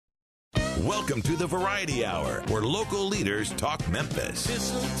Welcome to the Variety Hour, where local leaders talk Memphis.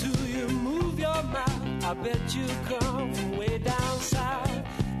 Listen to you move your mouth. I bet you come from way down south.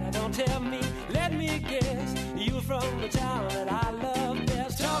 Now don't tell me, let me guess. You're from the town that I love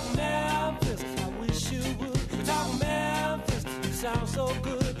best. Talk Memphis, I wish you would. Talk Memphis, you sound so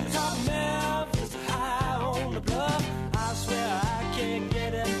good. Talk Memphis, high on the bluff. I swear I can't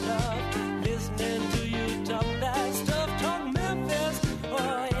get enough. Listening to you talk that stuff. Talk Memphis,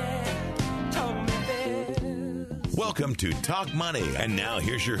 oh yeah, talk Memphis. Welcome to Talk Money. And now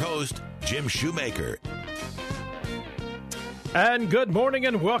here's your host, Jim Shoemaker. And good morning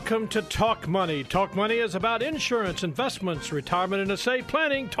and welcome to Talk Money. Talk Money is about insurance, investments, retirement, and estate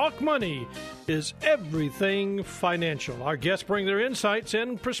planning. Talk Money is everything financial. Our guests bring their insights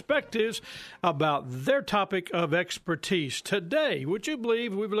and perspectives about their topic of expertise. Today, would you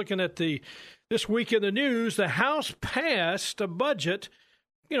believe we're looking at this week in the news, the House passed a budget.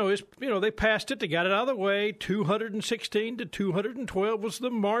 They passed it. They got it out of the way. 216 to 212 was the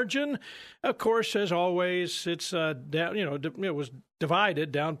margin. Of course, as always, it's down. It was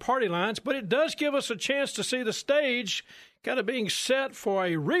divided down party lines, but it does give us a chance to see the stage kind of being set for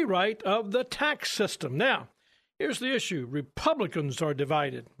a rewrite of the tax system. Now, here's the issue: Republicans are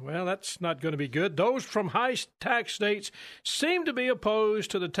divided. Well, that's not going to be good. Those from high tax states seem to be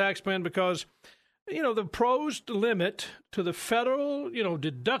opposed to the tax plan because the proposed limit to the federal,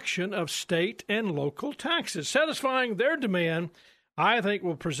 deduction of state and local taxes. Satisfying their demand, I think,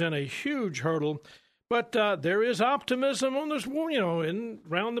 will present a huge hurdle. But there is optimism on this,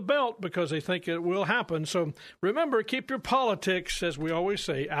 around the belt because they think it will happen. So remember, keep your politics, as we always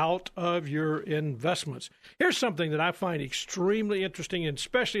say, out of your investments. Here's something that I find extremely interesting, and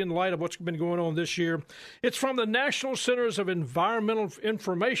especially in light of what's been going on this year. It's from the National Centers of Environmental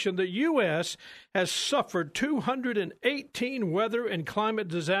Information. The U.S. has suffered 218 weather and climate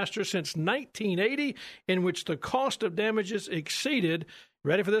disasters since 1980, in which the cost of damages exceeded,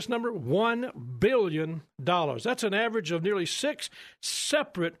 ready for this number, $1 billion. That's an average of nearly 6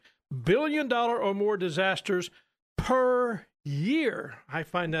 separate billion-dollar or more disasters per year. I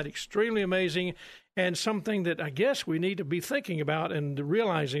find that extremely amazing and something that I guess we need to be thinking about and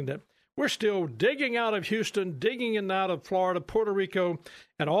realizing that we're still digging out of Houston, digging in and out of Florida, Puerto Rico,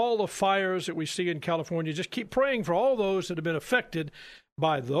 and all the fires that we see in California. Just keep praying for all those that have been affected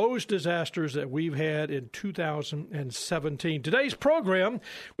by those disasters that we've had in 2017. Today's program,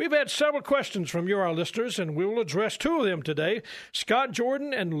 we've had several questions from you, our listeners, and we will address two of them today. Scott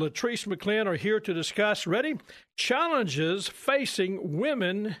Jordan and Latrice McClin are here to discuss, ready, challenges facing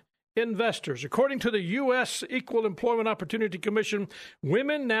women investors. According to the U.S. Equal Employment Opportunity Commission,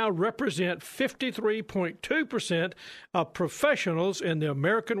 women now represent 53.2% of professionals in the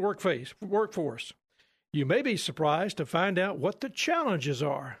American workforce. You may be surprised to find out what the challenges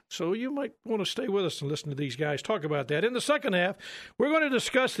are. So you might want to stay with us and listen to these guys talk about that. In the second half, we're going to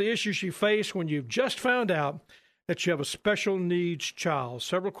discuss the issues you face when you've just found out that you have a special needs child.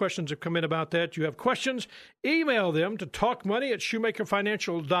 Several questions have come in about that. You have questions, email them to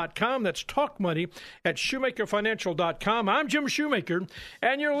talkmoney@shoemakerfinancial.com. That's talkmoney@shoemakerfinancial.com. I'm Jim Shoemaker,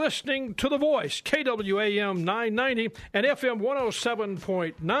 and you're listening to The Voice, KWAM 990 and FM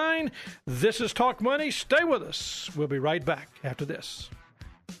 107.9. This is Talk Money. Stay with us. We'll be right back after this.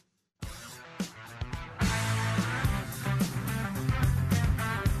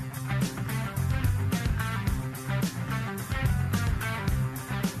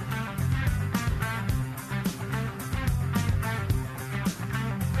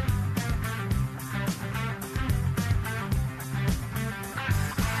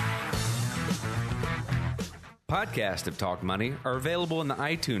 Podcasts of Talk Money are available in the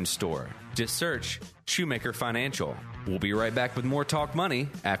iTunes Store. Just search Shoemaker Financial. We'll be right back with more Talk Money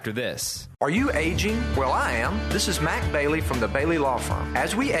after this. Are you aging? Well, I am. This is Mac Bailey from the Bailey Law Firm.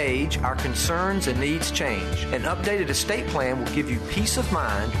 As we age, our concerns and needs change. An updated estate plan will give you peace of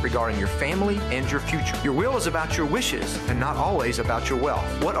mind regarding your family and your future. Your will is about your wishes and not always about your wealth.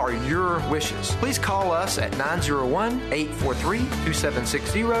 What are your wishes? Please call us at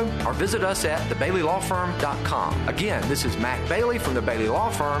 901-843-2760 or visit us at thebaileylawfirm.com. Again, this is Mac Bailey from the Bailey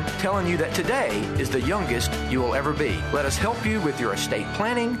Law Firm telling you that today is the youngest you will ever be. Let us help you with your estate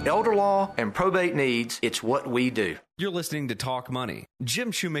planning, elder law, and probate needs. It's what we do. You're listening to Talk Money.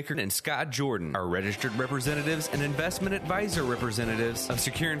 Jim Shoemaker and Scott Jordan are registered representatives and investment advisor representatives of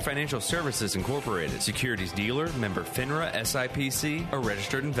Secure and Financial Services Incorporated. Securities dealer, member FINRA, SIPC, a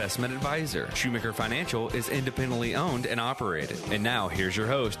registered investment advisor. Shoemaker Financial is independently owned and operated. And now, here's your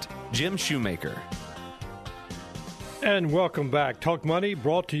host, Jim Shoemaker. And welcome back. Talk Money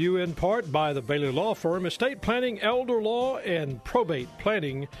brought to you in part by the Bailey Law Firm, estate planning, elder law, and probate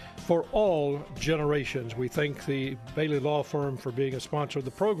planning for all generations. We thank the Bailey Law Firm for being a sponsor of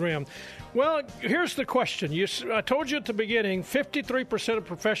the program. Well, here's the question. I told you at the beginning, 53% of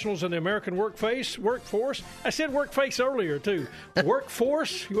professionals in the American workforce. I said workplace earlier, too.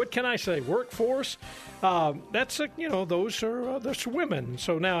 Workforce, what can I say? Workforce. Those are women.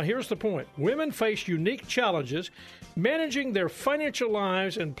 So now here's the point. Women face unique challenges managing their financial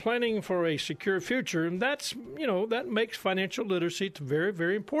lives and planning for a secure future. And that makes financial literacy very,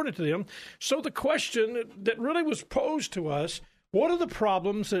 very important to them. So the question that really was posed to us, what are the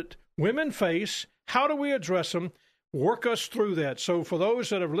problems that women face? How do we address them? Work us through that. So for those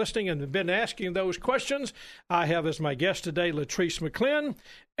that are listening and have been asking those questions, I have as my guest today Latrice McClin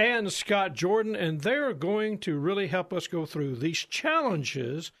and Scott Jordan, and they're going to really help us go through these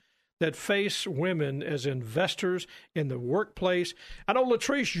challenges that face women as investors in the workplace. I know,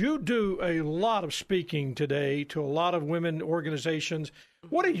 Latrice, you do a lot of speaking today to a lot of women organizations.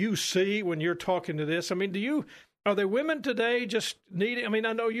 What do you see when you're talking to this? I mean, are there women today just needing? I mean,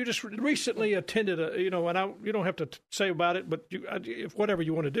 I know you just recently attended you don't have to say about it, but if whatever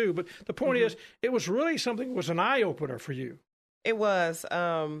you want to do. But the point is, it was really something that was an eye opener for you. It was.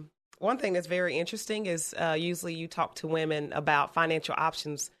 One thing that's very interesting is usually you talk to women about financial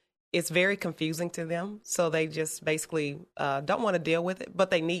options. It's very confusing to them, so they just basically don't want to deal with it,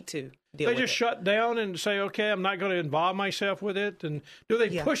 but they need to deal with it. They just shut down and say, okay, I'm not going to involve myself with it. And do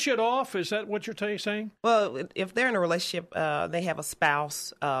they push it off? Is that what you're saying? Well, if they're in a relationship, they have a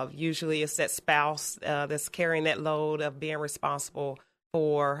spouse. Usually it's that spouse that's carrying that load of being responsible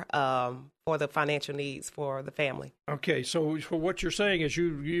for the financial needs for the family. Okay, so for what you're saying is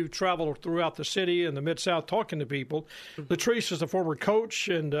you travel throughout the city and the Mid-South talking to people. Latrice is a former coach,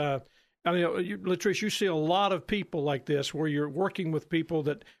 and Latrice, you see a lot of people like this where you're working with people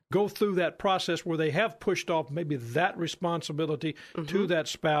that go through that process where they have pushed off maybe that responsibility to that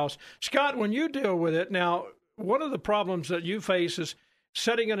spouse. Scott, when you deal with it, now, one of the problems that you face is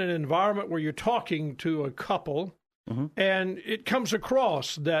setting in an environment where you're talking to a couple, and it comes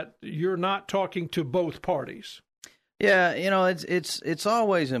across that you're not talking to both parties. Yeah, it's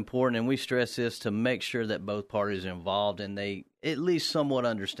always important, and we stress this, to make sure that both parties are involved and they at least somewhat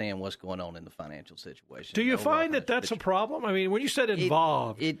understand what's going on in the financial situation. Do you find that that's a problem? I mean, when you said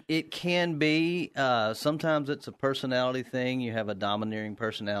involved. It can be. Sometimes it's a personality thing. You have a domineering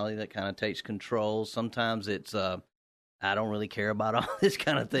personality that kind of takes control. Sometimes it's, I don't really care about all this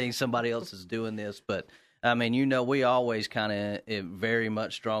kind of thing. Somebody else is doing this, but I mean, we always kind of very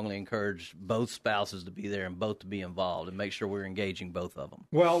much strongly encourage both spouses to be there and both to be involved and make sure we're engaging both of them.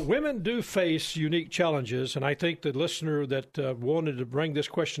 Well, women do face unique challenges, and I think the listener that wanted to bring this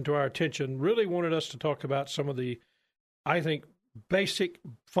question to our attention really wanted us to talk about some of the, I think, basic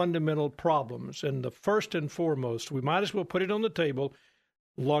fundamental problems. And the first and foremost, we might as well put it on the table,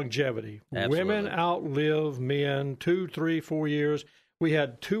 longevity. Absolutely. Women outlive men 2, 3, 4 years. We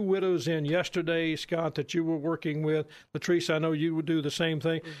had 2 widows in yesterday, Scott, that you were working with. Latrice, I know you would do the same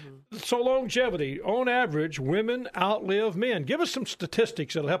thing. So longevity, on average, women outlive men. Give us some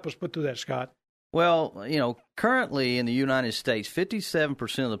statistics that'll help us put through that, Scott. Well, currently in the United States,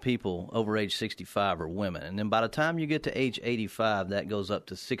 57% of the people over age 65 are women. And then by the time you get to age 85, that goes up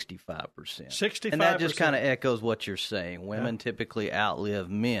to 65%. 65%. And that just kind of echoes what you're saying. Women typically outlive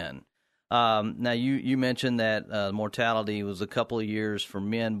men. Now, you mentioned that mortality was a couple of years for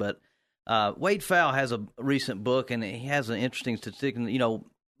men, but Wade Pfau has a recent book, and he has an interesting statistic.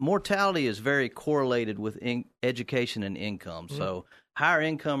 Mortality is very correlated with education and income. So higher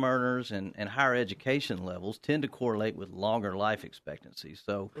income earners and higher education levels tend to correlate with longer life expectancy.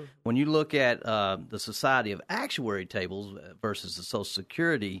 So when you look at the Society of Actuary tables versus the Social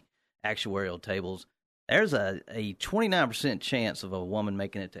Security actuarial tables, there's a 29% chance of a woman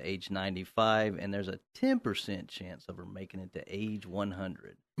making it to age 95, and there's a 10% chance of her making it to age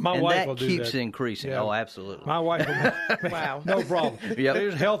 100. My wife will do that. That keeps increasing. Yeah. Oh, absolutely. My wife will. Wow. No problem. Yep.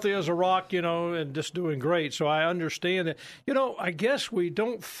 She's healthy as a rock, and just doing great. So I understand that. I guess we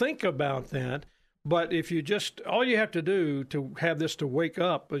don't think about that. But if you all you have to do to have this to wake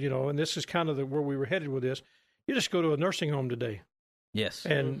up, and this is kind of where we were headed with this, you just go to a nursing home today. Yes.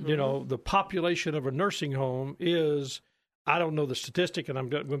 And, the population of a nursing home is, I don't know the statistic, and I'm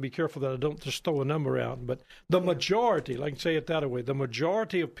going to be careful that I don't just throw a number out, but the majority, like I can say it that way, the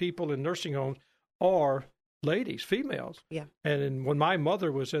majority of people in nursing homes are ladies, females. Yeah. And when my mother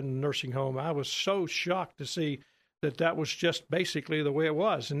was in a nursing home, I was so shocked to see that was just basically the way it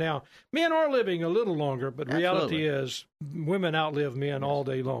was. And now, men are living a little longer, but reality is women outlive men all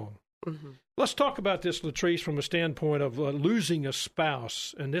day long. Mm-hmm. Let's talk about this, Latrice, from a standpoint of losing a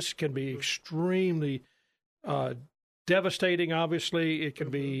spouse. And this can be extremely devastating, obviously. It can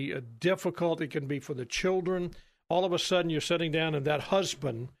be difficult. It can be for the children. All of a sudden, you're sitting down and that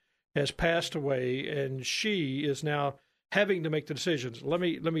husband has passed away, and she is now having to make the decisions. Let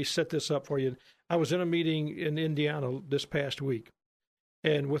me set this up for you. I was in a meeting in Indiana this past week,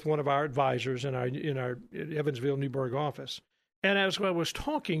 and with one of our advisors in our Evansville, Newburgh office. And as I was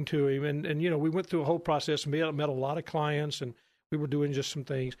talking to him, and we went through a whole process, and met a lot of clients, and we were doing just some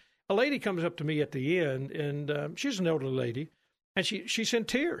things. A lady comes up to me at the end, and she's an elderly lady, and she's in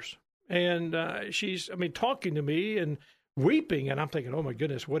tears, and she's talking to me and weeping, and I'm thinking, oh my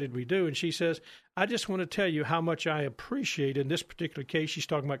goodness, what did we do? And she says, I just want to tell you how much I appreciate, in this particular case, she's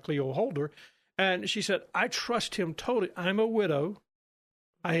talking about Cleo Holder, and she said, I trust him totally. I'm a widow.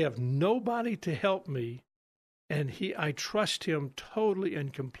 I have nobody to help me, and I trust him totally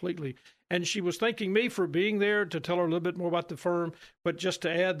and completely. And she was thanking me for being there to tell her a little bit more about the firm, but just to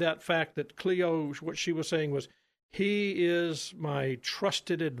add that fact that Cleo, what she was saying was, he is my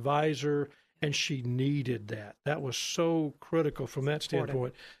trusted advisor, and she needed that. That was so critical from that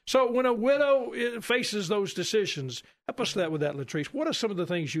standpoint. So when a widow faces those decisions, help us with that, Latrice. What are some of the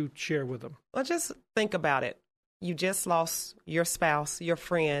things you share with them? Well, just think about it. You just lost your spouse, your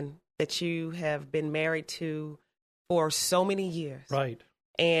friend that you have been married to for so many years. Right.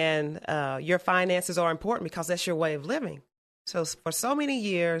 And your finances are important because that's your way of living. So for so many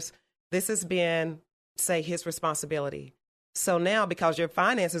years, this has been, say, his responsibility. So now, because your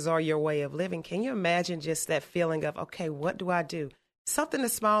finances are your way of living, can you imagine just that feeling of, okay, what do I do? Something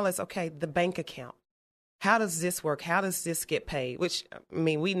as small as, okay, the bank account. How does this work? How does this get paid? Which,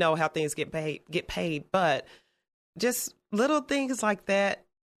 we know how things get paid, but just little things like that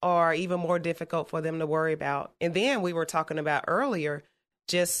are even more difficult for them to worry about. And then we were talking about earlier,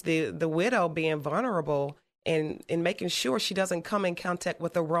 just the widow being vulnerable and making sure she doesn't come in contact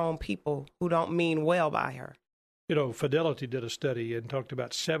with the wrong people who don't mean well by her. Fidelity did a study and talked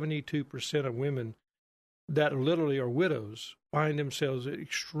about 72% of women that literally are widows find themselves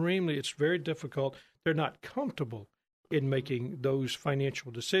it's very difficult. They're not comfortable in making those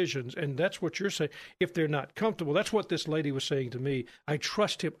financial decisions. And that's what you're saying. If they're not comfortable, that's what this lady was saying to me. I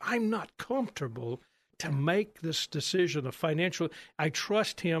trust him. I'm not comfortable to make this decision of financial. I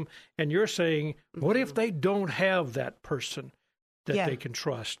trust him. And you're saying, what if they don't have that person that they can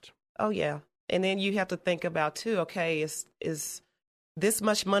trust? Oh, yeah. And then you have to think about, too, okay, is this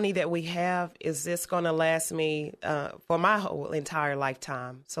much money that we have, is this going to last me for my whole entire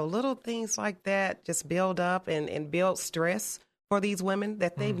lifetime? So little things like that just build up and build stress for these women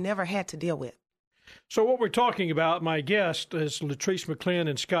that they've never had to deal with. So what we're talking about, my guest is Latrice McClin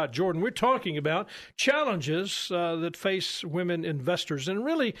and Scott Jordan. We're talking about challenges that face women investors. And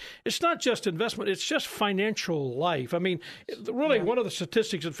really, it's not just investment, it's just financial life. One of the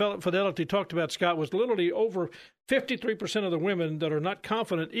statistics that Fidelity talked about, Scott, was literally over 53% of the women that are not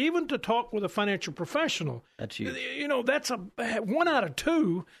confident even to talk with a financial professional. That's huge. That's 1 out of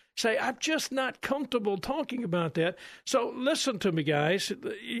 2 say, I'm just not comfortable talking about that. So listen to me, guys.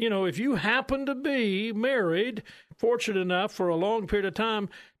 If you happen to be married, fortunate enough for a long period of time,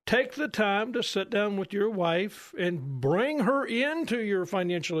 take the time to sit down with your wife and bring her into your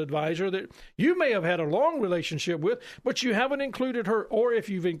financial advisor that you may have had a long relationship with, but you haven't included her. Or if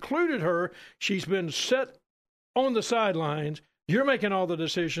you've included her, she's been set on the sidelines. You're making all the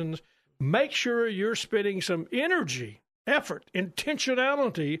decisions. Make sure you're spending some energy, effort,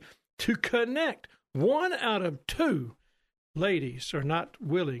 intentionality to connect. 1 out of 2 ladies are not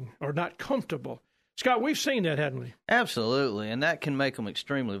willing or not comfortable. Scott, we've seen that, haven't we? Absolutely, and that can make them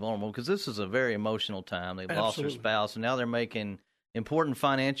extremely vulnerable because this is a very emotional time. They've lost their spouse, and now they're making important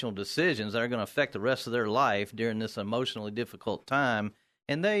financial decisions that are going to affect the rest of their life during this emotionally difficult time,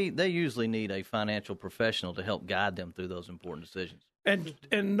 and they usually need a financial professional to help guide them through those important decisions. And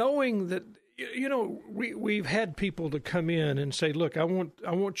knowing that, we've had people to come in and say, look, I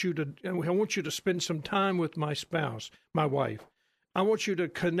want you to spend some time with my spouse, my wife. I want you to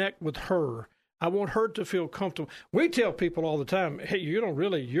connect with her. I want her to feel comfortable. We tell people all the time, hey,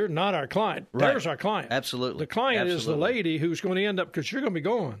 you're not our client. Right. There's our client. Absolutely. The client is the lady who's going to end up, because you're going to be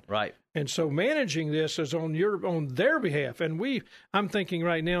gone. Right. And so managing this is on their behalf. And I'm thinking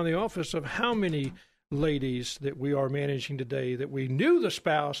right now in the office of how many ladies that we are managing today that we knew the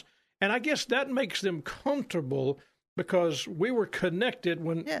spouse, and I guess that makes them comfortable because we were connected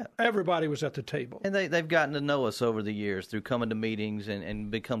when everybody was at the table. And they've gotten to know us over the years through coming to meetings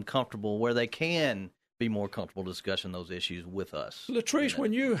and become comfortable where they can be more comfortable discussing those issues with us. Latrice,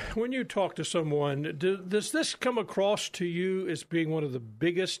 when you talk to someone, does this come across to you as being one of the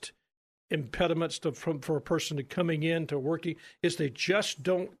biggest impediments for a person to coming in to working is they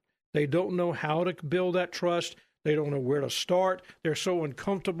don't know how to build that trust. They don't know where to start. They're so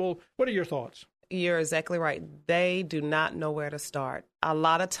uncomfortable. What are your thoughts? You're exactly right. They do not know where to start. A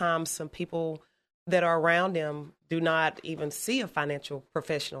lot of times, some people that are around them do not even see a financial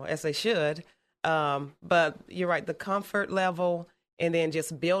professional as they should. But you're right, the comfort level and then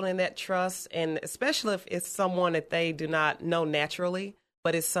just building that trust, and especially if it's someone that they do not know naturally,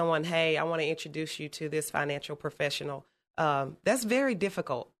 but it's someone, hey, I want to introduce you to this financial professional. That's very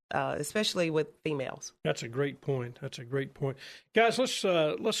difficult. Especially with females. That's a great point. Guys,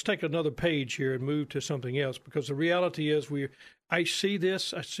 let's take another page here and move to something else, because the reality is I see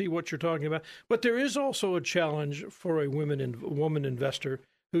what you're talking about, but there is also a challenge for a woman investor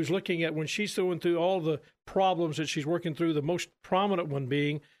who's looking at when she's going through all the problems that she's working through, the most prominent one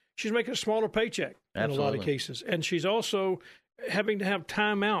being she's making a smaller paycheck in a lot of cases, and she's also having to have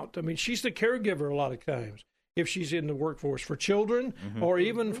time out. I mean, she's the caregiver a lot of times. If she's in the workforce for children or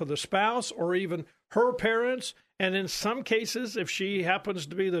even for the spouse or even her parents. And in some cases, if she happens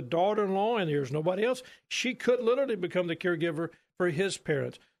to be the daughter-in-law and there's nobody else, she could literally become the caregiver for his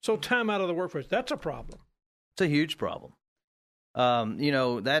parents. So time out of the workforce, that's a problem. It's a huge problem.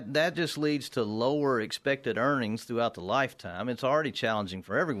 That just leads to lower expected earnings throughout the lifetime. It's already challenging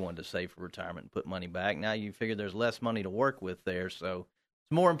for everyone to save for retirement and put money back. Now you figure there's less money to work with there. So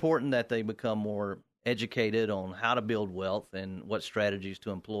it's more important that they become more educated on how to build wealth and what strategies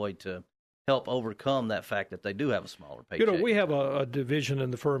to employ to help overcome that fact that they do have a smaller paycheck. We have a division in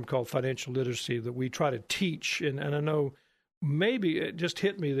the firm called Financial Literacy that we try to teach, and I know maybe it just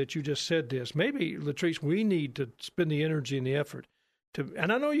hit me that you just said this. Maybe, Latrice, we need to spend the energy and the effort to,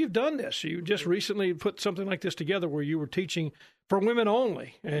 and I know you've done this. You just recently put something like this together where you were teaching for women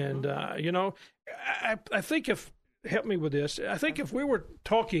only, and I think help me with this. I think if we were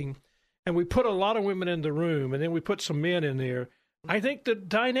talking and we put a lot of women in the room, and then we put some men in there, I think the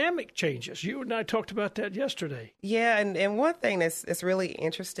dynamic changes. You and I talked about that yesterday. Yeah, and one thing that's really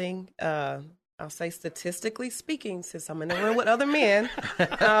interesting, I'll say statistically speaking, since I'm in the room with other men,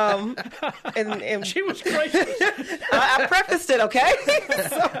 and she was gracious. I prefaced it, okay?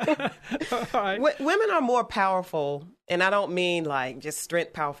 All right. Women are more powerful, and I don't mean like just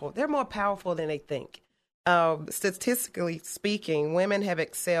strength powerful. They're more powerful than they think. Statistically speaking, women have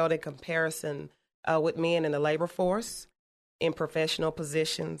excelled in comparison with men in the labor force, in professional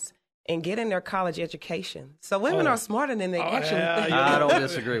positions, and getting their college education. So women are smarter than they actually think. I don't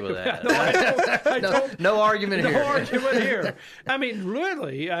disagree with that. No argument here. No argument here. I mean,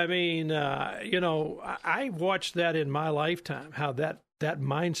 really, I watched that in my lifetime, how that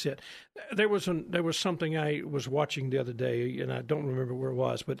mindset. There was something I was watching the other day, and I don't remember where it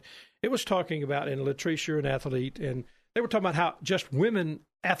was, but it was talking about, and Latrice, you're an athlete, and they were talking about how just women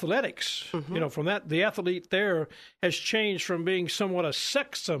athletics, from that, the athlete there has changed from being somewhat a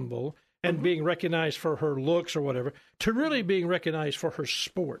sex symbol and being recognized for her looks or whatever, to really being recognized for her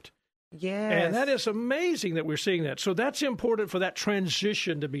sport. Yes. And that is amazing that we're seeing that. So that's important for that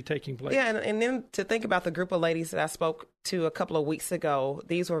transition to be taking place. Yeah, and then to think about the group of ladies that I spoke to a couple of weeks ago,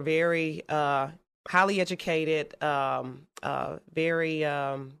 these were very highly educated, very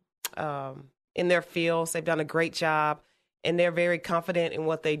in their fields. They've done a great job, and they're very confident in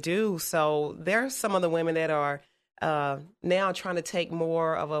what they do. So there's some of the women that are now trying to take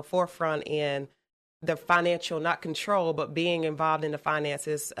more of a forefront in the financial, not control, but being involved in the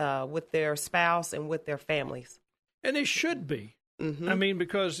finances with their spouse and with their families. And they should be. I mean,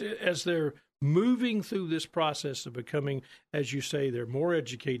 because as they're moving through this process of becoming, as you say, they're more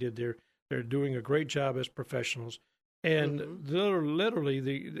educated, they're doing a great job as professionals. And literally,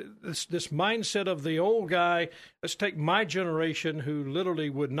 this mindset of the old guy, let's take my generation who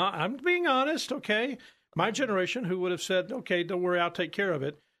literally would not, I'm being honest, okay? My generation who would have said, okay, don't worry, I'll take care of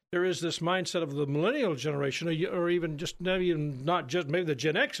it. There is this mindset of the millennial generation, or even just not just maybe the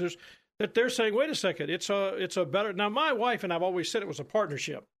Gen Xers, that they're saying, wait a second, it's a better. Now, my wife and I've always said it was a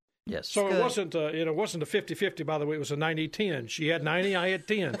partnership. Yes. So it wasn't a 50-50, by the way. It was a 90-10. She had 90, I had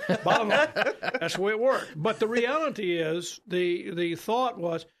 10. Bottom line, that's the way it worked. But the reality is, the thought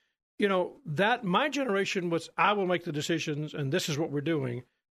was, that my generation was, I will make the decisions, and this is what we're doing.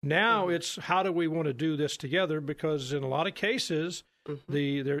 Now it's how do we want to do this together? Because in a lot of cases,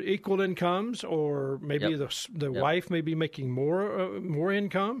 they're equal incomes, or maybe the wife may be making more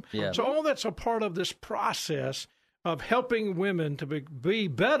income. Yeah. So all that's a part of this process of helping women to be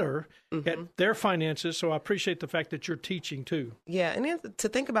better at their finances. So I appreciate the fact that you're teaching too. Yeah, and then to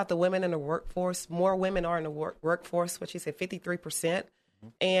think about the women in the workforce, more women are in the workforce, what you said, 53%.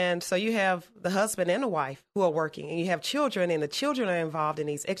 And so you have the husband and the wife who are working, and you have children, and the children are involved in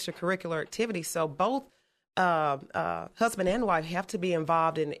these extracurricular activities. So both husband and wife have to be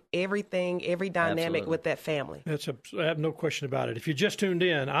involved in everything, every dynamic with that family. I have no question about it. If you just tuned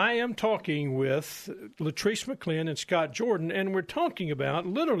in, I am talking with Latrice McClin and Scott Jordan, and we're talking about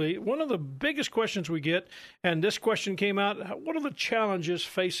literally one of the biggest questions we get, and this question came out, what are the challenges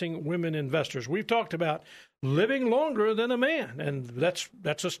facing women investors? We've talked about living longer than a man, and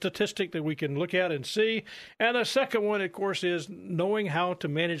that's a statistic that we can look at and see. And the second one, of course, is knowing how to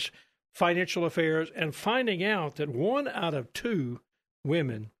manage financial affairs and finding out that 1 out of 2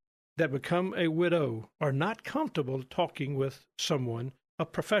 women that become a widow are not comfortable talking with someone, a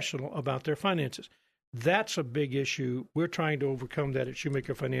professional, about their finances. That's a big issue. We're trying to overcome that at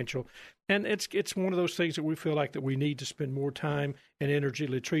Shoemaker Financial. And it's one of those things that we feel like that we need to spend more time and energy.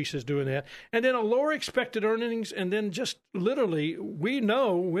 Latrice is doing that. And then a lower expected earnings, and then just literally, we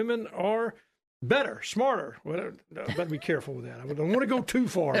know women are better, smarter. Well, I better be careful with that. I don't want to go too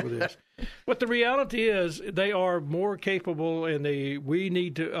far with this. But the reality is they are more capable, and we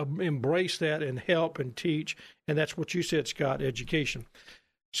need to embrace that and help and teach. And that's what you said, Scott, education.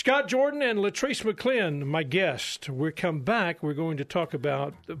 Scott Jordan and Latrice McClin, my guest. We come back, we're going to talk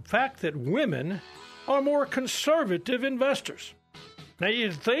about the fact that women are more conservative investors. Now,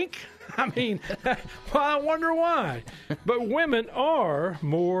 you'd think, well, I wonder why. But women are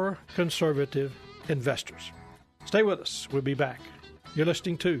more conservative investors. Stay with us. We'll be back. You're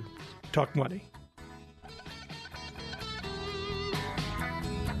listening to Talk Money.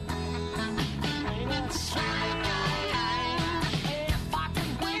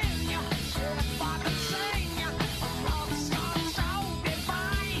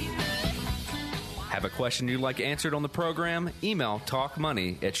 Have a question you'd like answered on the program? Email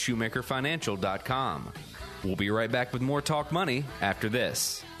talkmoney@shoemakerfinancial.com. We'll be right back with more Talk Money after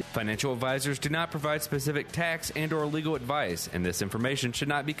this. Financial advisors do not provide specific tax and or legal advice, and this information should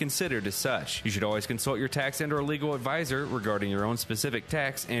not be considered as such. You should always consult your tax and or legal advisor regarding your own specific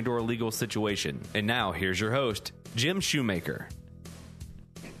tax and or legal situation. And now, here's your host, Jim Shoemaker.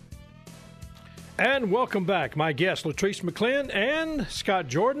 And welcome back. My guests, Latrice McClin and Scott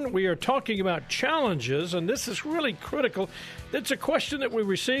Jordan. We are talking about challenges, and this is really critical. It's a question that we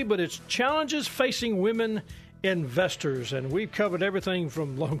receive, but it's challenges facing women investors. And we've covered everything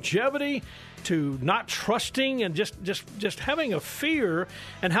from longevity to not trusting and just having a fear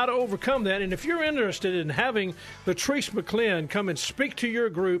and how to overcome that. And if you're interested in having Latrice McClin come and speak to your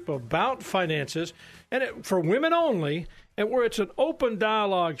group about finances, and for women only, and where it's an open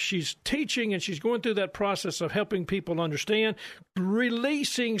dialogue, she's teaching and she's going through that process of helping people understand,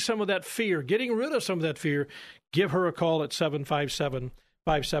 releasing some of that fear, getting rid of some of that fear. Give her a call at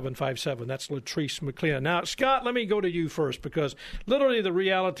 757-5757. That's Latrice McClin. Now, Scott, let me go to you first, because literally the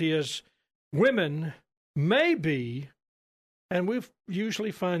reality is women may be, and we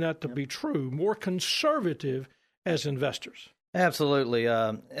usually find that to be true, more conservative as investors. Absolutely.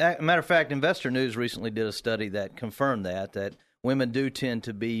 Matter of fact, Investor News recently did a study that confirmed that women do tend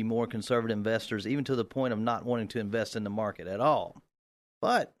to be more conservative investors, even to the point of not wanting to invest in the market at all.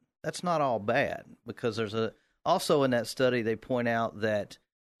 But that's not all bad, because there's also in that study they point out that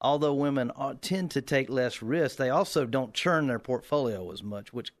although women tend to take less risk, they also don't churn their portfolio as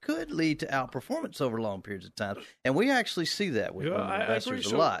much, which could lead to outperformance over long periods of time. And we actually see that with women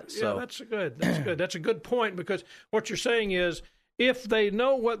investors a lot. So that's good. That's a good point, because what you're saying is if they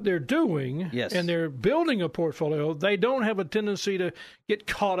know what they're doing and they're building a portfolio, they don't have a tendency to get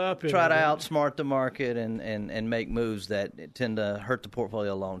caught up in try to outsmart the market and make moves that tend to hurt the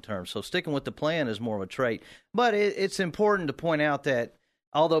portfolio long term. So sticking with the plan is more of a trait. But it's important to point out that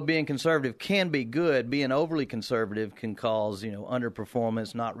although being conservative can be good, being overly conservative can cause,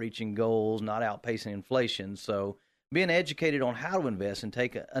 underperformance, not reaching goals, not outpacing inflation. So being educated on how to invest and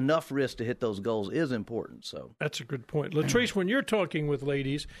take enough risk to hit those goals is important. So that's a good point. Latrice, when you're talking with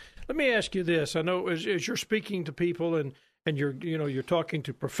ladies, let me ask you this. I know as you're speaking to people and you're talking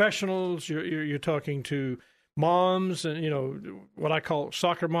to professionals, you're talking to moms and, what I call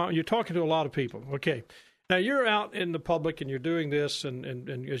soccer mom, you're talking to a lot of people. Okay. Now, you're out in the public and you're doing this, and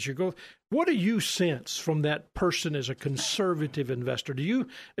as you go, what do you sense from that person as a conservative investor?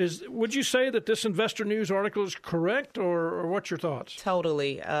 Would you say that this Investor News article is correct, or what's your thoughts?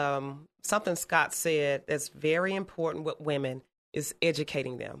 Totally. Something Scott said that's very important with women is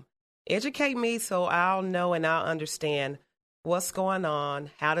educating them. Educate me so I'll know and I'll understand what's going on,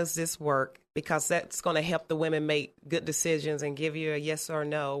 how does this work, because that's going to help the women make good decisions and give you a yes or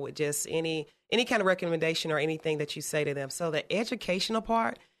no with just any kind of recommendation or anything that you say to them. So the educational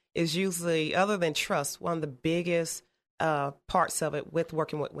part is usually, other than trust, one of the biggest parts of it with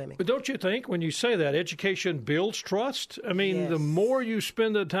working with women. But don't you think when you say that, education builds trust? I mean, Yes. the more you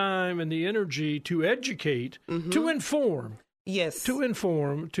spend the time and the energy to educate, to inform, Yes.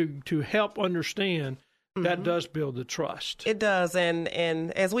 to help understand, that does build the trust. It does, and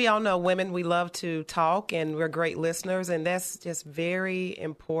as we all know, women, we love to talk, and we're great listeners, and that's just very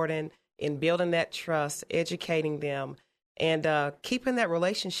important in building that trust, educating them, and keeping that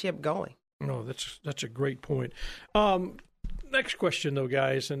relationship going. No, that's a great point. Next question, though,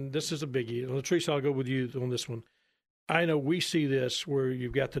 guys, and this is a biggie. Latrice, I'll go with you on this one. I know we see this where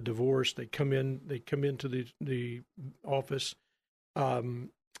you've got the divorce. They come into the office.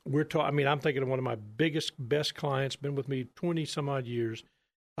 I'm thinking of one of my best clients, been with me 20 some odd years.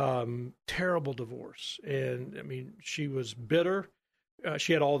 Terrible divorce. And I mean, she was bitter.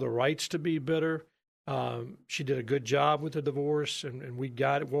 She had all the rights to be bitter. She did a good job with the divorce, and we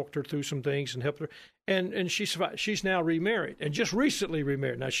walked her through some things and helped her. And she survived. She's now remarried, and just recently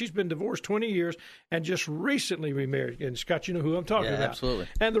remarried. Now, she's been divorced 20 years and just recently remarried. And Scott, you know who I'm talking about. Absolutely.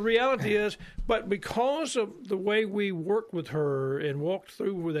 And the reality is, but because of the way we worked with her and walked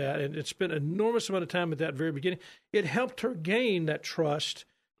through with that, and spent an enormous amount of time at that very beginning, it helped her gain that trust,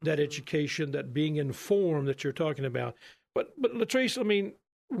 that education, that being informed that you're talking about. But Latrice, I mean,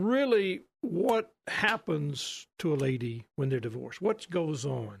 really, what happens to a lady when they're divorced? What goes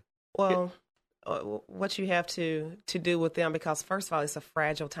on? Well, what you have to do with them, because first of all, it's a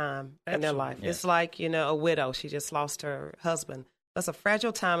fragile time in their life. Yeah. It's like, a widow. She just lost her husband. That's a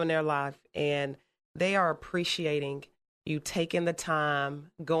fragile time in their life, and they are appreciating you taking the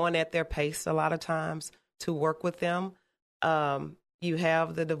time, going at their pace a lot of times to work with them. You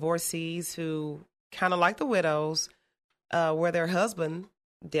have the divorcees who, kind of like the widows, where their husband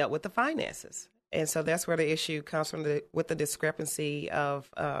dealt with the finances. And so that's where the issue comes from, with the discrepancy of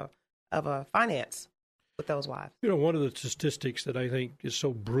a finance with those wives. One of the statistics that I think is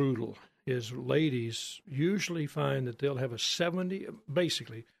so brutal is ladies usually find that they'll have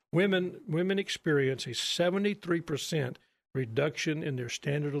women experience a 73% reduction in their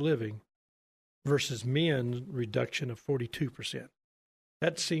standard of living versus men reduction of 42%.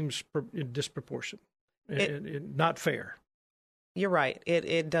 That seems disproportionate and not fair. You're right.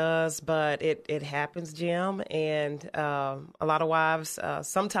 It does, but it happens, Jim. And a lot of wives,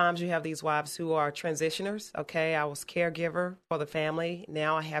 sometimes you have these wives who are transitioners. Okay, I was caregiver for the family.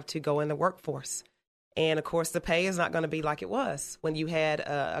 Now I have to go in the workforce. And, of course, the pay is not going to be like it was when you had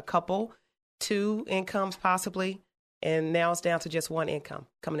a couple, 2 incomes possibly, and now it's down to just 1 income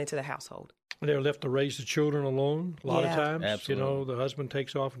coming into the household. They're left to raise the children alone a lot of times. Absolutely. The husband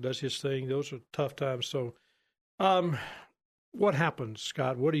takes off and does his thing. Those are tough times. So what happens,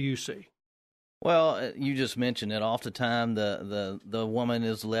 Scott? What do you see? Well, you just mentioned it. Oftentimes, the woman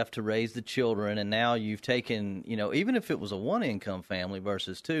is left to raise the children, and now you've taken, even if it was a 1-income family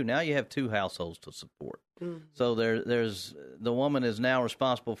versus 2, now you have 2 households to support. So there's the woman is now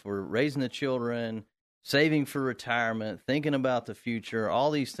responsible for raising the children, saving for retirement, thinking about the future.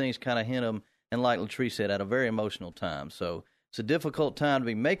 All these things kind of hit them, and like Latrice said, at a very emotional time. So it's a difficult time to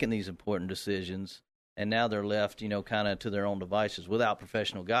be making these important decisions. And now they're left, kind of to their own devices without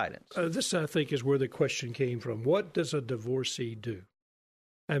professional guidance. This, I think, is where the question came from. What does a divorcee do?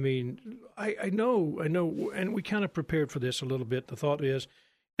 I mean, I know, and we kind of prepared for this a little bit. The thought is,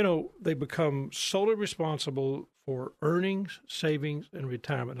 they become solely responsible for earnings, savings, and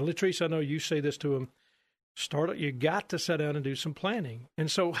retirement. Now, Latrice, I know you say this to them. You got to sit down and do some planning. And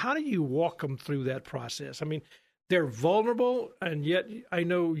so how do you walk them through that process? I mean, they're vulnerable, and yet I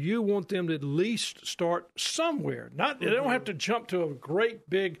know you want them to at least start somewhere. They don't have to jump to a great,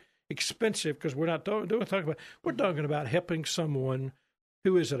 big, expensive, because we're not talking about. We're talking about helping someone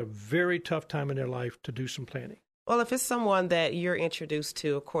who is at a very tough time in their life to do some planning. Well, if it's someone that you're introduced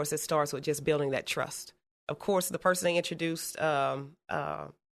to, of course, it starts with just building that trust. Of course, the person they introduced you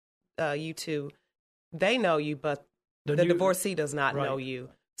to, they know you, but the divorcee does not know you.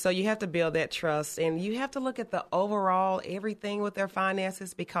 So you have to build that trust, and you have to look at the overall everything with their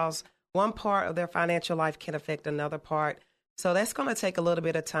finances, because one part of their financial life can affect another part. So that's going to take a little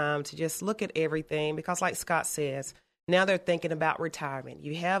bit of time to just look at everything, because like Scott says, now they're thinking about retirement.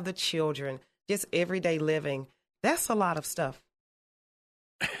 You have the children, just everyday living. That's a lot of stuff.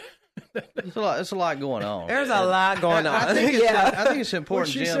 It's a lot going on. There's a lot going on. I think it's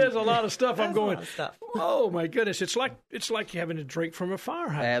important. When she Jim, says a lot of stuff, I'm going, stuff. oh my goodness! It's like having a drink from a fire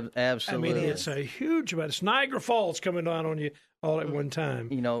hydrant. Absolutely, I mean, it's a huge amount. It's Niagara Falls coming down on you all at one time.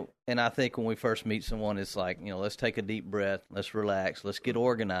 And I think when we first meet someone, it's like, let's take a deep breath, let's relax, let's get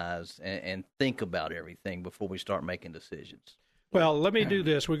organized, and think about everything before we start making decisions. Well, let me do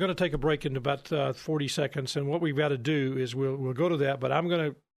this. We're going to take a break in about 40 seconds, and what we've got to do is we'll go to that, but I'm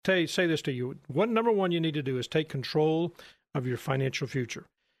going to say this to you. Number one you need to do is take control of your financial future.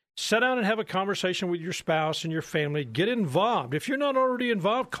 Sit down and have a conversation with your spouse and your family. Get involved. If you're not already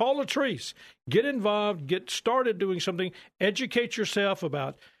involved, call Latrice. Get involved. Get started doing something. Educate yourself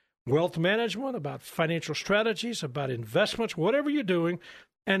about wealth management, about financial strategies, about investments, whatever you're doing.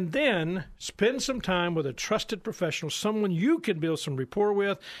 And then spend some time with a trusted professional, someone you can build some rapport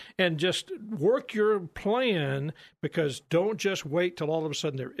with, and just work your plan, because don't just wait till all of a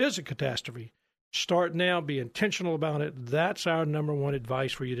sudden there is a catastrophe. Start now. Be intentional about it. That's our number one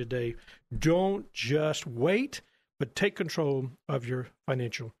advice for you today. Don't just wait, but take control of your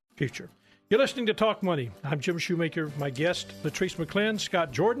financial future. You're listening to Talk Money. I'm Jim Shoemaker. My guest, Latrice McClin,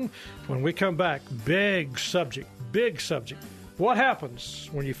 Scott Jordan. When we come back, big subject. What happens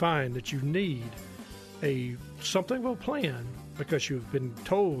when you find that you need something of a plan because you've been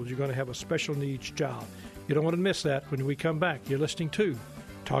told you're going to have a special needs child? You don't want to miss that when we come back. You're listening to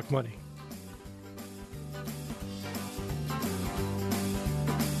Talk Money.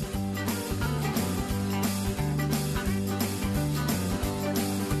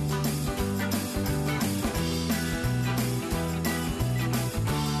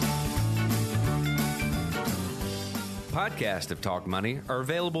 Podcasts of Talk Money are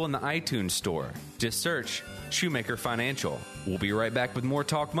available in the iTunes Store. Just search Shoemaker Financial. We'll be right back with more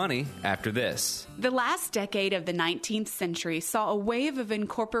Talk Money after this. The last decade of the 19th century saw a wave of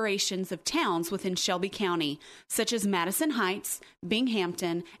incorporations of towns within Shelby County, such as Madison Heights,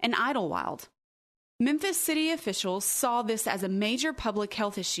 Binghamton, and Idlewild. Memphis city officials saw this as a major public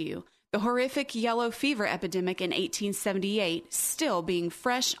health issue, the horrific yellow fever epidemic in 1878 still being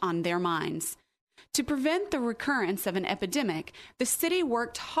fresh on their minds. To prevent the recurrence of an epidemic, the city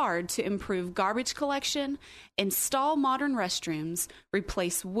worked hard to improve garbage collection, install modern restrooms,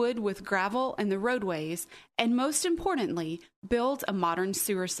 replace wood with gravel in the roadways, and most importantly, build a modern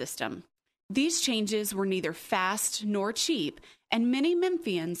sewer system. These changes were neither fast nor cheap, and many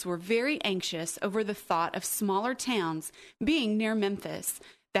Memphians were very anxious over the thought of smaller towns being near Memphis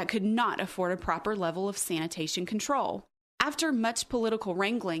that could not afford a proper level of sanitation control. After much political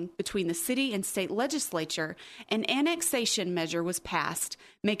wrangling between the city and state legislature, an annexation measure was passed,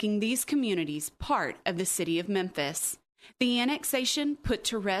 making these communities part of the city of Memphis. The annexation put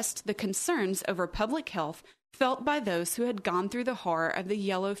to rest the concerns over public health felt by those who had gone through the horror of the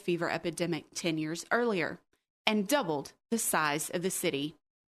yellow fever epidemic 10 years earlier, and doubled the size of the city.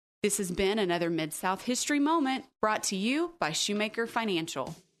 This has been another Mid-South History Moment brought to you by Shoemaker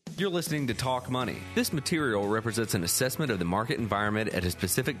Financial. You're listening to Talk Money. This material represents an assessment of the market environment at a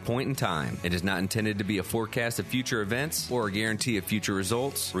specific point in time. It is not intended to be a forecast of future events or a guarantee of future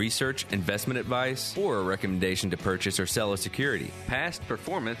results, research, investment advice, or a recommendation to purchase or sell a security. Past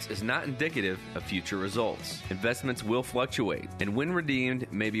performance is not indicative of future results. Investments will fluctuate, and when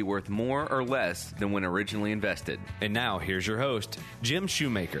redeemed, may be worth more or less than when originally invested. And now, here's your host, Jim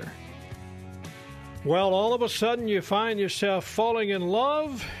Shoemaker. Well, all of a sudden you find yourself falling in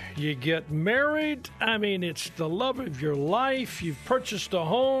love. You get married. I mean, it's the love of your life. You've purchased a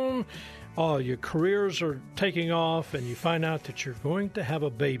home. Oh, your careers are taking off, and you find out that you're going to have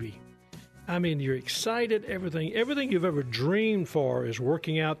a baby. I mean, you're excited. Everything you've ever dreamed for is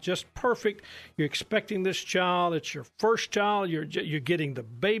working out just perfect. You're expecting this child. It's your first child. You're getting the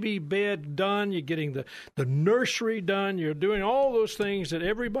baby bed done. You're getting the nursery done. You're doing all those things that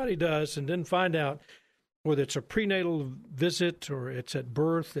everybody does, and then find out, whether it's a prenatal visit or it's at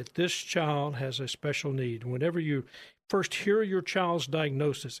birth, that this child has a special need. Whenever you first hear your child's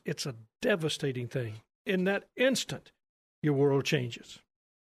diagnosis, it's a devastating thing. In that instant, your world changes.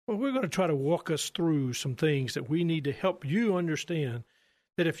 Well, we're going to try to walk us through some things that we need to help you understand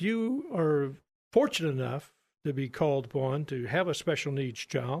that if you are fortunate enough to be called upon to have a special needs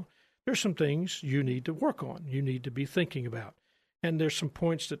child, there's some things you need to work on, you need to be thinking about. And there's some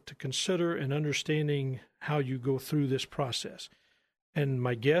points to consider in understanding how you go through this process. And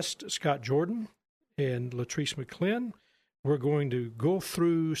my guest, Scott Jordan and Latrice McClin, we're going to go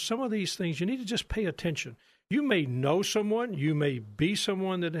through some of these things. You need to just pay attention. You may know someone. You may be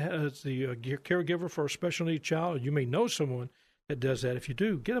someone that has the caregiver for a special needs child. You may know someone that does that. If you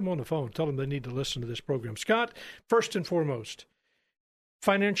do, get them on the phone. Tell them they need to listen to this program. Scott, first and foremost,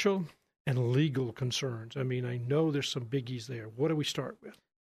 financial and legal concerns. I mean, I know there's some biggies there. What do we start with?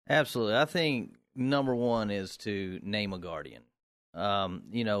 Absolutely. I think number one is to name a guardian. In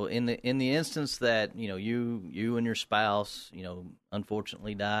the instance that, you and your spouse,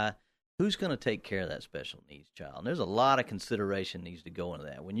 unfortunately die, who's going to take care of that special needs child? And there's a lot of consideration needs to go into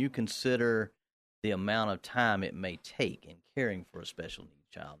that. When you consider the amount of time it may take in caring for a special needs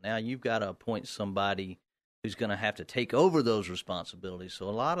child. Now you've got to appoint somebody who's going to have to take over those responsibilities. So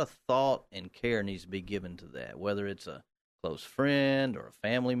a lot of thought and care needs to be given to that, whether it's a close friend or a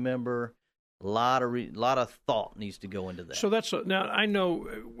family member. A lot of thought needs to go into that. So now I know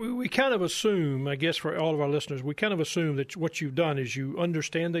we kind of assume, I guess for all of our listeners, we kind of assume that what you've done is you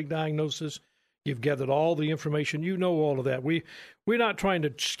understand the diagnosis, you've gathered all the information, you know all of that. We're not trying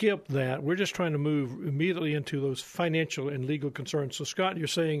to skip that. We're just trying to move immediately into those financial and legal concerns. So Scott, you're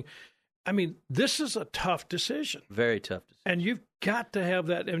saying, I mean, this is a tough decision. Very tough decision. And you've got to have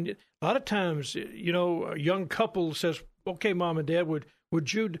that. And a lot of times, a young couple says, okay, Mom and Dad,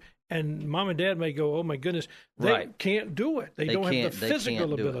 would you... And Mom and Dad may go, oh, my goodness, they can't do it. They don't have the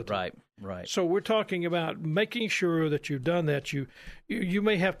physical ability. Right. So we're talking about making sure that you've done that. You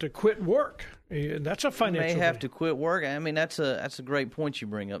may have to quit work. That's a financial You may have to quit work. I mean, that's a great point you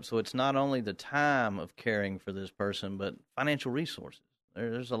bring up. So it's not only the time of caring for this person, but financial resources.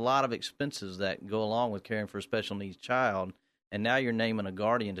 There's a lot of expenses that go along with caring for a special needs child, and now you're naming a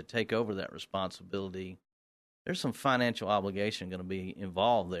guardian to take over that responsibility. There's some financial obligation going to be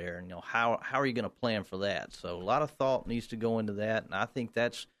involved there, and how are you going to plan for that? So a lot of thought needs to go into that, and I think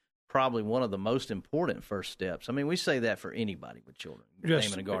that's probably one of the most important first steps. I mean, we say that for anybody with children,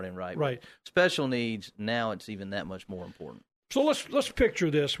 naming a guardian, right? Right. Special needs, now it's even that much more important. So let's picture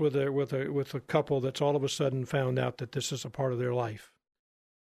this with a couple that's all of a sudden found out that this is a part of their life.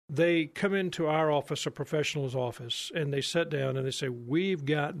 They come into our office, a professional's office, and they sit down and they say, we've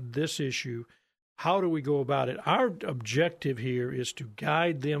got this issue. How do we go about it? Our objective here is to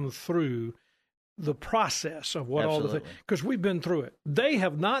guide them through the process of what all the things, because we've been through it. They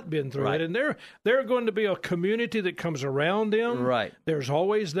have not been through it, and they're going to be a community that comes around them. Right. There's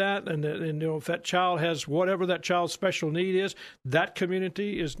always that, and if that child has whatever that child's special need is, that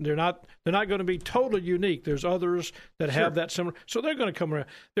community is they're not going to be totally unique. There's others that have that similar, so they're going to come around.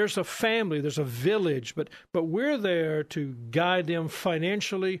 There's a family, there's a village, but we're there to guide them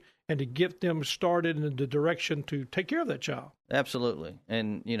financially and to get them started in the direction to take care of that child. Absolutely.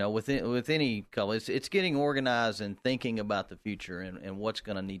 And, with any couple, it's getting organized and thinking about the future and what's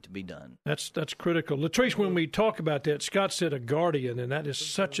going to need to be done. That's critical. Latrice, when we talk about that, Scott said a guardian, and that is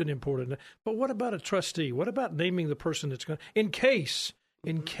such an important. But what about a trustee? What about naming the person that's going to,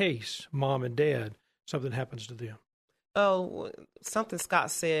 in case Mom and Dad, something happens to them? Oh, something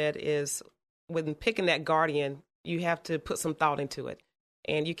Scott said is when picking that guardian, you have to put some thought into it.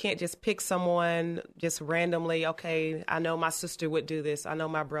 And you can't just pick someone just randomly, okay, I know my sister would do this. I know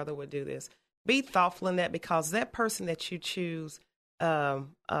my brother would do this. Be thoughtful in that, because that person that you choose to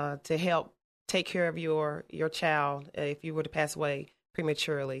help take care of your child, if you were to pass away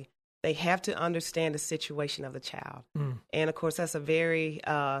prematurely, they have to understand the situation of the child. And, of course, that's a very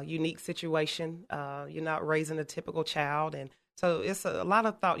unique situation. You're not raising a typical child. And so it's a lot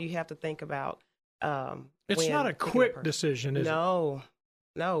of thought you have to think about. It's not a quick decision, is it?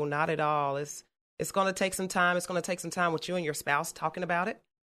 No, not at all. It's going to take some time. It's going to take some time with you and your spouse talking about it,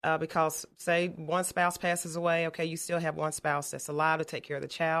 because say one spouse passes away, okay, you still have one spouse that's allowed to take care of the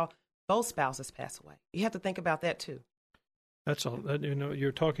child. Both spouses pass away. You have to think about that too. That's all.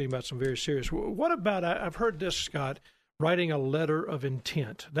 You're talking about some very serious. What about? I've heard this, Scott, writing a letter of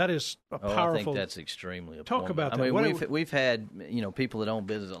intent. That is a powerful. I think that's extremely important. Talk about that. I mean, we've had people that own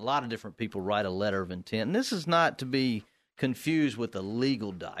business. A lot of different people write a letter of intent, and this is not to be confused with a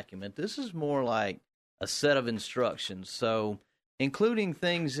legal document. This is more like a set of instructions. So including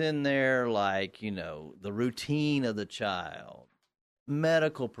things in there like, the routine of the child,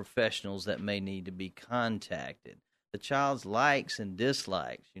 medical professionals that may need to be contacted, the child's likes and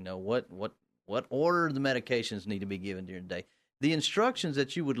dislikes, what order the medications need to be given during the day, the instructions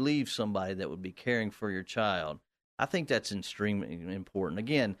that you would leave somebody that would be caring for your child. I think that's extremely important.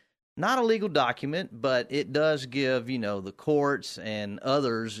 Again, not a legal document, but it does give, the courts and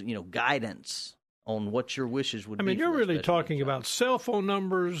others, guidance on what your wishes would be. I mean, you're really talking about cell phone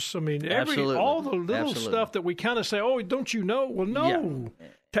numbers. I mean, all the little stuff that we kind of say, oh, don't you know? Well, no. Yeah.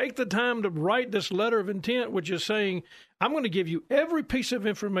 Take the time to write this letter of intent, which is saying, I'm going to give you every piece of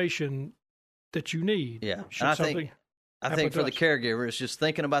information that you need. Yeah. I think for the caregiver, it's just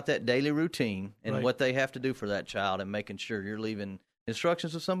thinking about that daily routine and what they have to do for that child and making sure you're leaving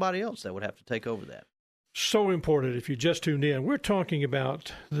instructions to somebody else that would have to take over that. So important. If you just tuned in, we're talking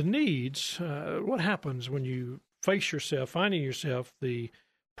about the needs. What happens when you finding yourself the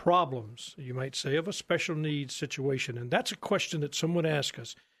problems, you might say, of a special needs situation? And that's a question that someone asked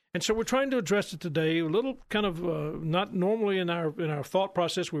us. And so we're trying to address it today, a little kind of not normally in our thought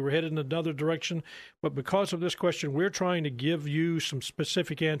process. We were headed in another direction, but because of this question, we're trying to give you some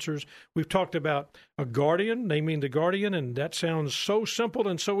specific answers. We've talked about a guardian, naming the guardian, and that sounds so simple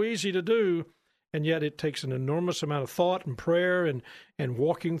and so easy to do, and yet it takes an enormous amount of thought and prayer and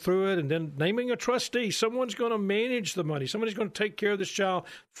walking through it, and then naming a trustee. Someone's going to manage the money. Somebody's going to take care of this child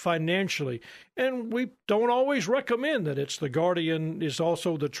financially. And we don't always recommend that it's the guardian is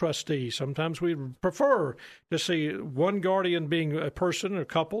also the trustee. Sometimes we prefer to see one guardian being a person or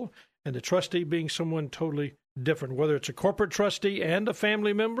couple and the trustee being someone totally different, whether it's a corporate trustee and a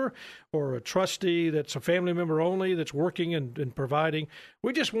family member or a trustee that's a family member only that's working and providing.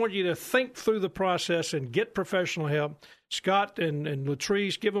 We just want you to think through the process and get professional help. Scott and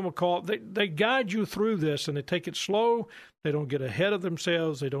Latrice, give them a call. They guide you through this, and they take it slow. They don't get ahead of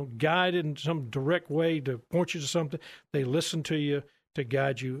themselves. They don't guide in some direct way to point you to something. They listen to you to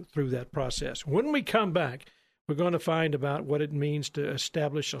guide you through that process. When we come back, we're going to find about what it means to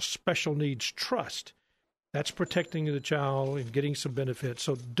establish a special needs trust. That's protecting the child and getting some benefits.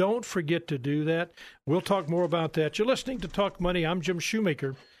 So don't forget to do that. We'll talk more about that. You're listening to Talk Money. I'm Jim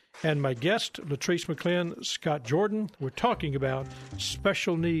Shoemaker, and my guest, Latrice McClin, Scott Jordan. We're talking about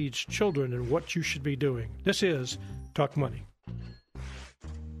special needs children and what you should be doing. This is Talk Money.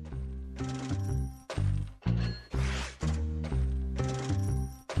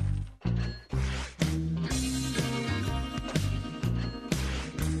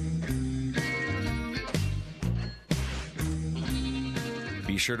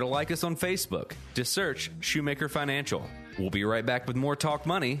 Be sure to like us on Facebook. Just search Shoemaker Financial. We'll be right back with more Talk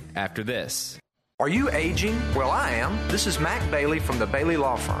Money after this. Are you aging? Well, I am. This is Mac Bailey from the Bailey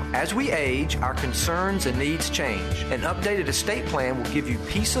Law Firm. As we age, our concerns and needs change. An updated estate plan will give you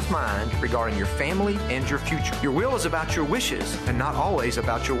peace of mind regarding your family and your future. Your will is about your wishes and not always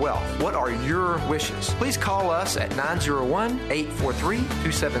about your wealth. What are your wishes? Please call us at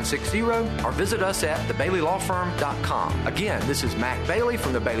 901-843-2760 or visit us at thebaileylawfirm.com. Again, this is Mac Bailey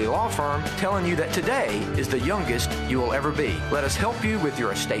from the Bailey Law Firm telling you that today is the youngest you will ever be. Let us help you with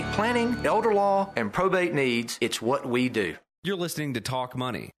your estate planning, elder law, and probate needs. It's what we do. You're listening to Talk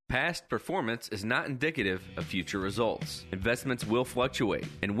Money. Past performance is not indicative of future results. Investments will fluctuate,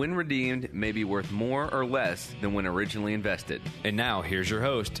 and when redeemed, may be worth more or less than when originally invested. And now, here's your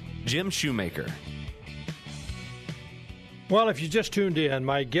host, Jim Shoemaker. Well, if you just tuned in,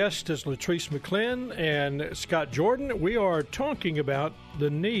 my guest is Latrice McClin and Scott Jordan. We are talking about the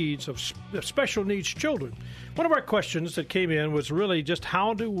needs of special needs children. One of our questions that came in was really just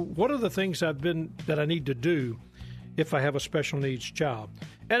what are the things that I need to do if I have a special needs child?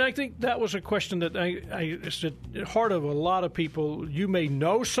 And I think that was a question that it's at the heart of a lot of people. You may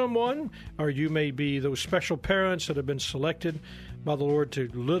know someone, or you may be those special parents that have been selected by the Lord to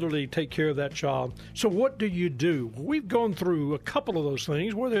literally take care of that child. So what do you do? We've gone through a couple of those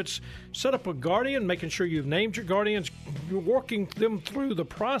things, whether it's set up a guardian, making sure you've named your guardians, you're working them through the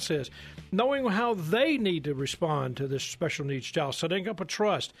process, knowing how they need to respond to this special needs child, setting up a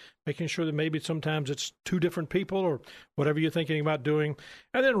trust, making sure that maybe sometimes it's two different people or whatever you're thinking about doing,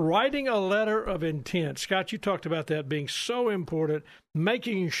 and then writing a letter of intent. Scott, you talked about that being so important,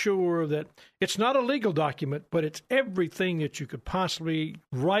 making sure that it's not a legal document, but it's everything that you could possibly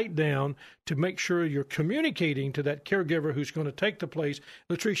write down to make sure you're communicating to that caregiver who's going to take the place.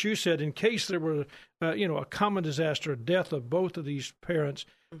 Latrice, you said in case there were a common disaster, a death of both of these parents,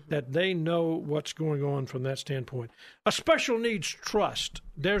 that they know what's going on from that standpoint. A special needs trust.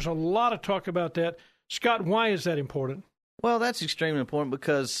 There's a lot of talk about that. Scott, why is that important? Well, that's extremely important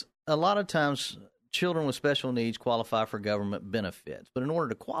because a lot of times children with special needs qualify for government benefits. But in order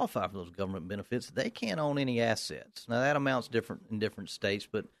to qualify for those government benefits, they can't own any assets. Now, that amount's different in different states,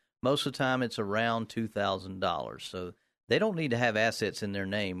 but most of the time it's around $2,000. So they don't need to have assets in their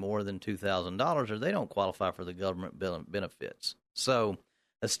name more than $2,000 or they don't qualify for the government benefits. So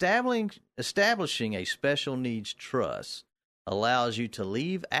establishing a special needs trust allows you to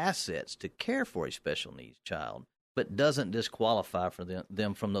leave assets to care for a special needs child, but doesn't disqualify for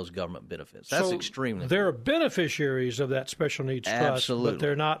them from those government benefits. That's extremely important. They're beneficiaries of that special needs trust, but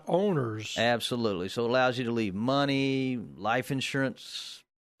they're not owners. Absolutely. So it allows you to leave money, life insurance,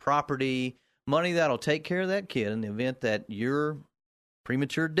 property, money that'll take care of that kid in the event that you're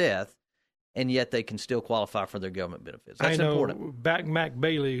premature death, and yet they can still qualify for their government benefits. That's important. Mac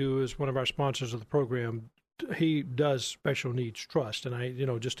Bailey, who is one of our sponsors of the program, he does special needs trust, and I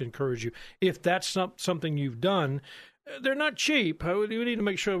just encourage you, if that's something you've done, they're not cheap. We need to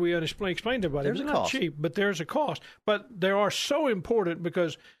make sure we explain to everybody. They're not cheap, but there's a cost. But they are so important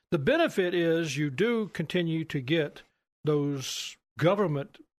because the benefit is you do continue to get those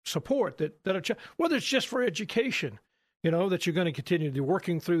government support that whether it's just for education, that you're going to continue to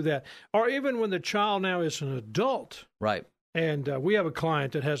working through that, or even when the child now is an adult. Right. And we have a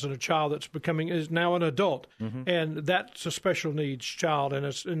client that has a child is now an adult, and that's a special needs child, and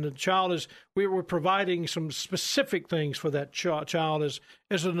the child we're providing some specific things for that child as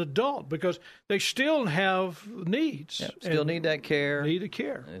an adult, because they still have needs. Yep, still need that care. Need the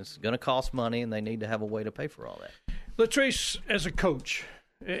care. It's going to cost money, and they need to have a way to pay for all that. Latrice, as a coach,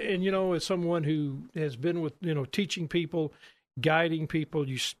 and as someone who has been with teaching people, guiding people,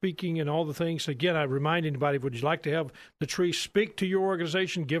 you speaking and all the things. Again, I remind anybody, would you like to have Latrice speak to your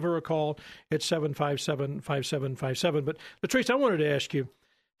organization, give her a call at 757-5757. But Latrice, I wanted to ask you,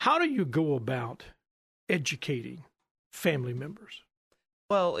 how do you go about educating family members?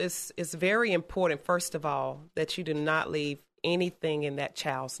 Well, it's very important, first of all, that you do not leave anything in that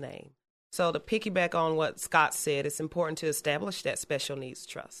child's name. So to piggyback on what Scott said, it's important to establish that special needs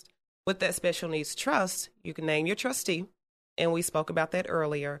trust. With that special needs trust, you can name your trustee, and we spoke about that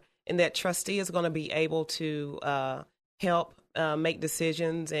earlier, and that trustee is going to be able to help make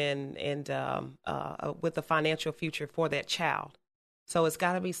decisions and with the financial future for that child. So it's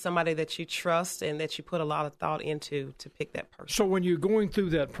got to be somebody that you trust and that you put a lot of thought into to pick that person. So when you're going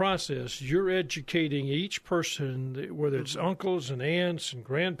through that process, you're educating each person, whether it's uncles and aunts and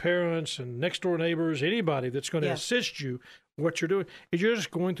grandparents and next door neighbors, anybody that's going to assist you, what you're doing is you're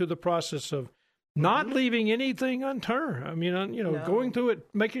just going through the process of not leaving anything unturned. I mean, going through it,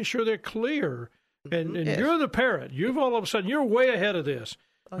 making sure they're clear. And you're the parent. You've all of a sudden, you're way ahead of this.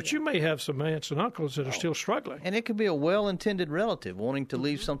 But you may have some aunts and uncles that are still struggling. And it could be a well-intended relative wanting to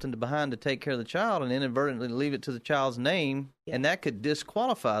leave something behind to take care of the child and inadvertently leave it to the child's name, and that could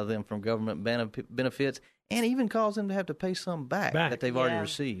disqualify them from government benefits and even cause them to have to pay some back. That they've already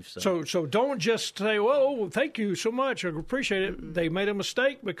received. So don't just say, well, thank you so much, I appreciate it. They made a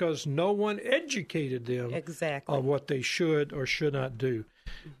mistake because no one educated them on what they should or should not do.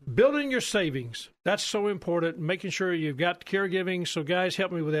 Building your savings, that's so important, making sure you've got caregiving. So, guys,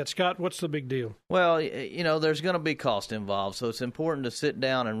 help me with that. Scott, what's the big deal? Well, there's going to be cost involved, so it's important to sit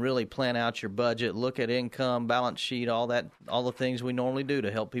down and really plan out your budget, look at income, balance sheet, all the things we normally do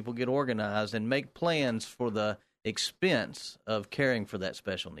to help people get organized and make plans for the expense of caring for that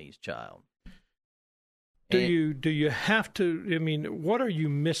special needs child. Do you have to, what are you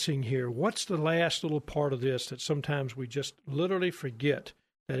missing here? What's the last little part of this that sometimes we just literally forget,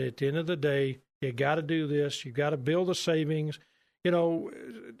 that at the end of the day, you got to do this, you got to build the savings.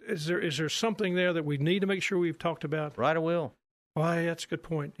 Is there something there that we need to make sure we've talked about? Write a will. Why, that's a good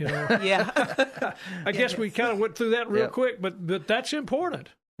point. Yeah. I guess we kind of went through that real quick, but that's important.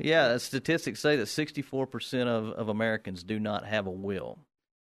 Yeah, statistics say that 64% of Americans do not have a will.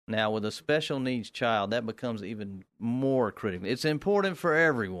 Now, with a special needs child, that becomes even more critical. It's important for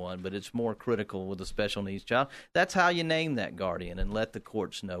everyone, but it's more critical with a special needs child. That's how you name that guardian and let the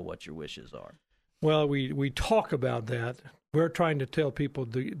courts know what your wishes are. Well, we talk about that. We're trying to tell people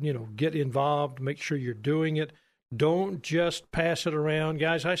to, get involved, make sure you're doing it. Don't just pass it around.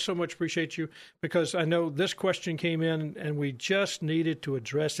 Guys, I so much appreciate you, because I know this question came in and we just needed to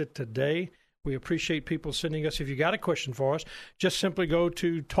address it today. We appreciate people sending us. If you got a question for us, just simply go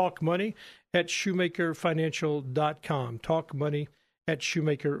to talkmoney@shoemakerfinancial.com.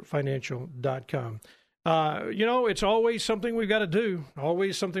 Talkmoney@shoemakerfinancial.com. It's always something we've got to do,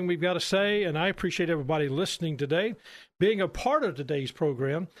 always something we've got to say, and I appreciate everybody listening today, being a part of today's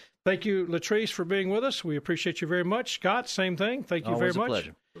program. Thank you, Latrice, for being with us. We appreciate you very much. Scott, same thing. Thank you always very much. A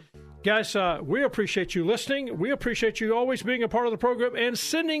pleasure. Guys, we appreciate you listening. We appreciate you always being a part of the program and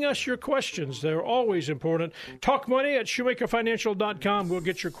sending us your questions. They're always important. Talkmoney@shoemakerfinancial.com. We'll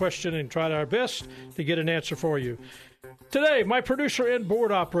get your question and try our best to get an answer for you. Today, my producer and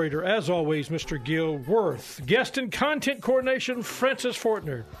board operator, as always, Mr. Gil Worth. Guest and content coordination, Francis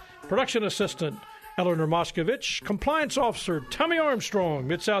Fortner. Production assistant, Eleanor Moskovich. Compliance officer, Tommy Armstrong.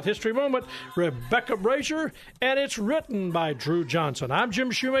 Mid-South History Moment, Rebecca Brazier. And it's written by Drew Johnson. I'm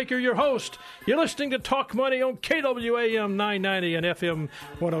Jim Shoemaker, your host. You're listening to Talk Money on KWAM 990 and FM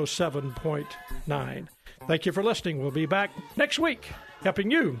 107.9. Thank you for listening. We'll be back next week,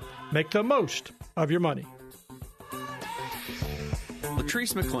 helping you make the most of your money.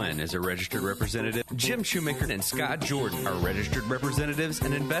 Latrice McClin is a registered representative. Jim Shoemaker and Scott Jordan are registered representatives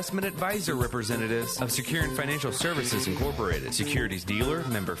and investment advisor representatives of Security Financial Services Incorporated. Securities dealer,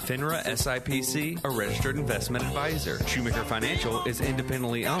 member FINRA SIPC, a registered investment advisor. Shoemaker Financial is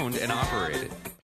independently owned and operated.